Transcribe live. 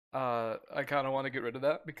I kind of want to get rid of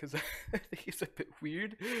that because I think it's a bit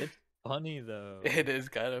weird. It's funny though. It is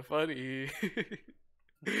kind of funny.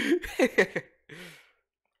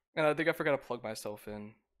 And I think I forgot to plug myself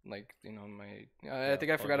in. Like, you know, my. I Yeah,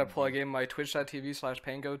 think I plug forgot to in plug both. in my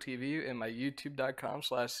twitch.tv/Pango TV and my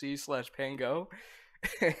youtube.com/c/Pango.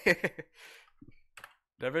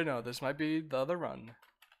 Never know, this might be the other run.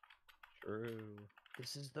 True.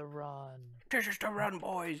 This is the run. This is the run,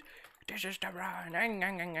 boys. This is the run.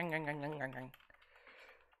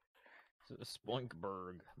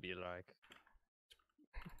 Spoinkberg be like.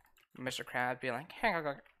 Mr. Crab be like,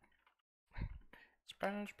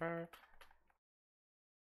 SpongeBob,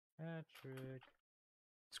 Patrick.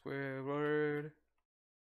 Squidward,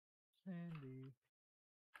 Sandy.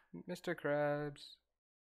 Mr. Krabs.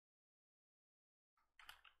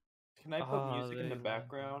 Can I put music in the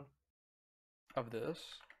background? Of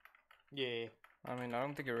this? Yeah. I mean, I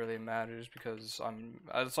don't think it really matters because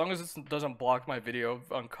as long as it doesn't block my video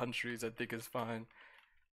on countries, I think it's fine.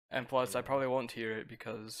 And plus, I probably won't hear it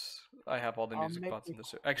because I have all the music bots in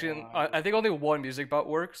this. Actually, I think only one music bot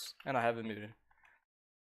works, and I have it muted.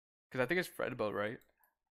 Because I think it's Fredbo, right?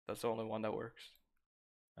 That's the only one that works.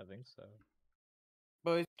 I think so.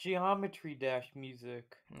 But it's Geometry Dash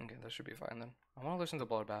music. Okay, that should be fine then. I want to listen to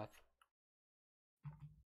Bloodbath.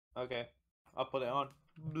 Okay, I'll put it on.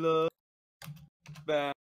 Bloodbath.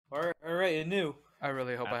 Alright, it knew. I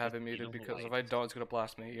really hope I have it muted because if I don't, it's gonna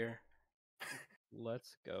blast my ear.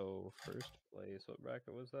 Let's go. First place. What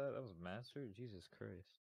bracket was that? That was Master? Jesus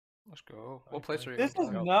Christ. Let's go. What place are you This in?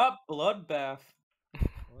 is not Bloodbath.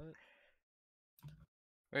 What?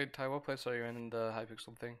 Wait, Ty, what place are you in the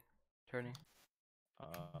Hypixel thing? Tourney?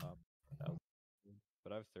 But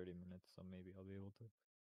I have 30 minutes, so maybe I'll be able to.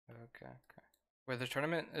 Okay. Wait, the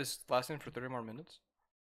tournament is lasting for 30 more minutes?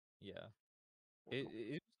 Yeah. It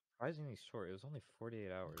was surprisingly short. It was only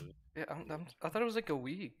 48 hours. Yeah, I thought it was like a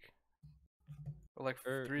week. Or like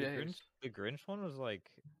 3 days. The Grinch one was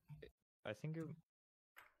like, I think it.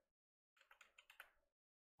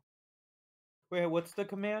 Wait, what's the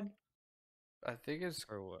command? I think it's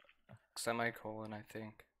Or what? semicolon, I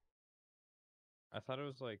think. I thought it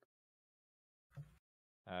was like.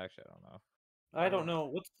 Actually, I don't know. I don't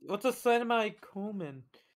know. What's a semicolon?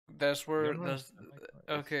 That's where that's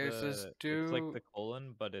okay. It says do. It's like the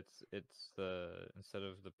colon, but it's the instead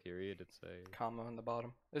of the period, it's a comma on the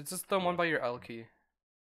bottom. It's just the one by your L key.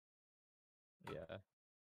 Yeah.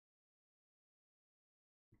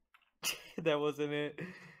 That wasn't it.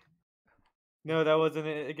 No, that wasn't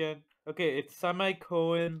it again. Okay, it's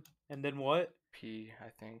semicolon and then what? P, I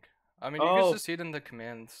think. I mean, you can just see it in the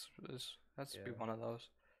commands. That's be one of those.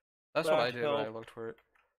 That's what I did when I looked for it.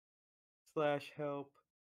 /help.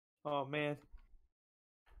 Oh man.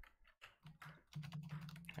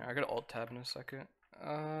 Yeah, I got alt tab in a second.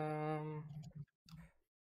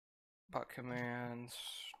 Bot commands.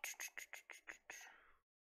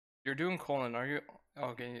 You're doing colon, are you? Oh,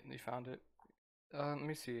 okay, you found it. Let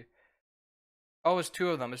me see. Oh, it's two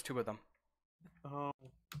of them. It's two of them. Oh.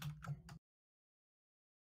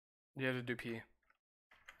 You have to do P.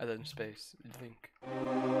 And then space. Link.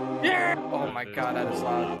 Yeah! Oh my god, that is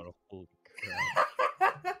loud.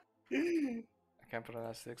 I can't put it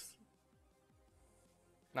at 6.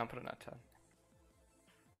 No, I'm putting it at 10.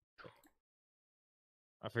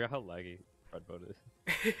 I forgot how laggy Fredbo is.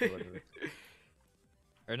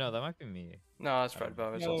 Or no, that might be me. No, it's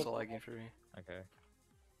Fredbo. It's also lagging for me. Okay.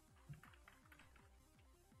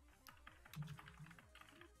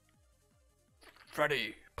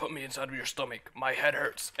 Freddy, put me inside of your stomach. My head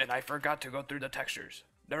hurts, and I forgot to go through the textures.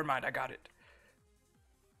 Never mind, I got it.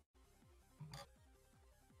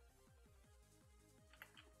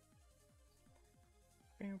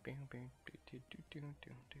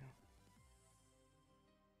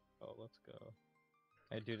 Oh, let's go.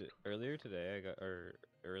 Hey, dude, earlier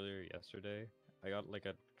yesterday, I got like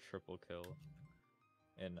a triple kill.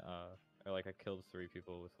 And, or like I killed 3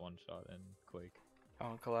 people with 1 shot in Quake.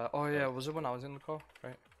 Oh yeah, was it when I was in the call?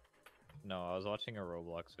 Right? No, I was watching a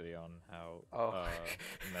Roblox video on how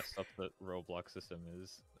messed up the Roblox system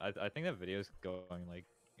is. I think that video is going like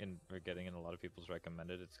we're getting in a lot of people's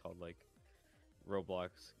recommended. It's called like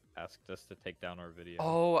Roblox asked us to take down our video.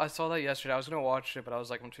 Oh, I saw that yesterday. I was gonna watch it, but I was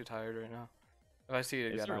like, I'm too tired right now. If I see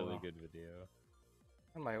it again, it's a really good video.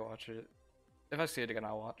 I might watch it. If I see it again,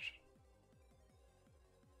 I'll watch.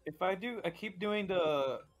 If I keep doing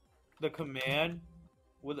the command.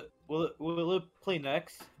 Will it play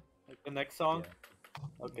next? Like the next song?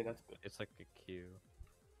 Yeah. Okay, that's good. It's like a queue.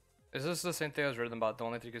 Is this the same thing as Rhythm Bot? The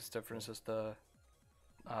only thing that's different is just the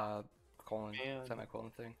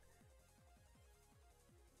semicolon thing.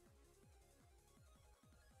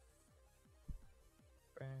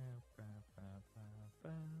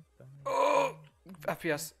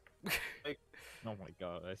 FPS. Oh my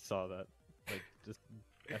god, I saw that. Like, just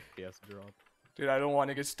FPS drop. Dude, I don't want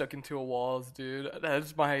to get stuck into a walls, dude.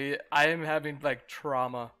 That's my. I am having like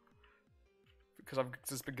trauma because I've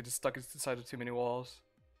just been getting stuck inside of too many walls.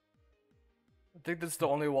 I think this is the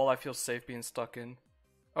only wall I feel safe being stuck in.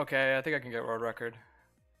 Okay, I think I can get world record.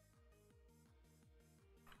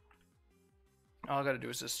 All I gotta do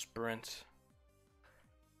is just sprint.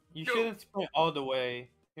 You shouldn't sprint all the way.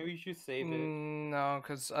 Maybe you should save it. No,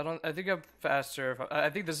 because I don't. I think I'm faster. I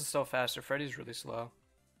think this is still faster. Freddy's really slow.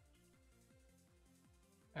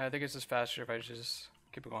 I think it's just faster if I just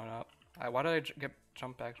keep it going up. Why did I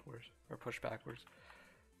jump backwards or push backwards?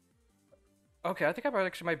 Okay, I think I probably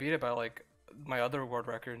actually might beat it by like my other world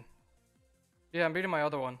record. Yeah, I'm beating my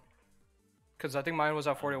other one. Because I think mine was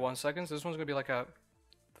at 41 seconds. This one's gonna be like at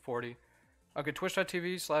 40. Okay,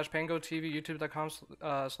 twitch.tv/Pangoo TV,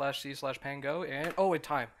 youtube.com/c/Pangoo, and oh, wait,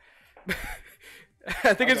 time.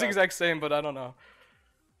 I think it's the exact same, but I don't know.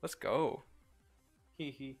 Let's go.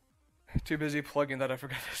 Hee hee. Too busy plugging that I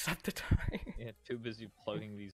forgot to set the time. Yeah, too busy plugging these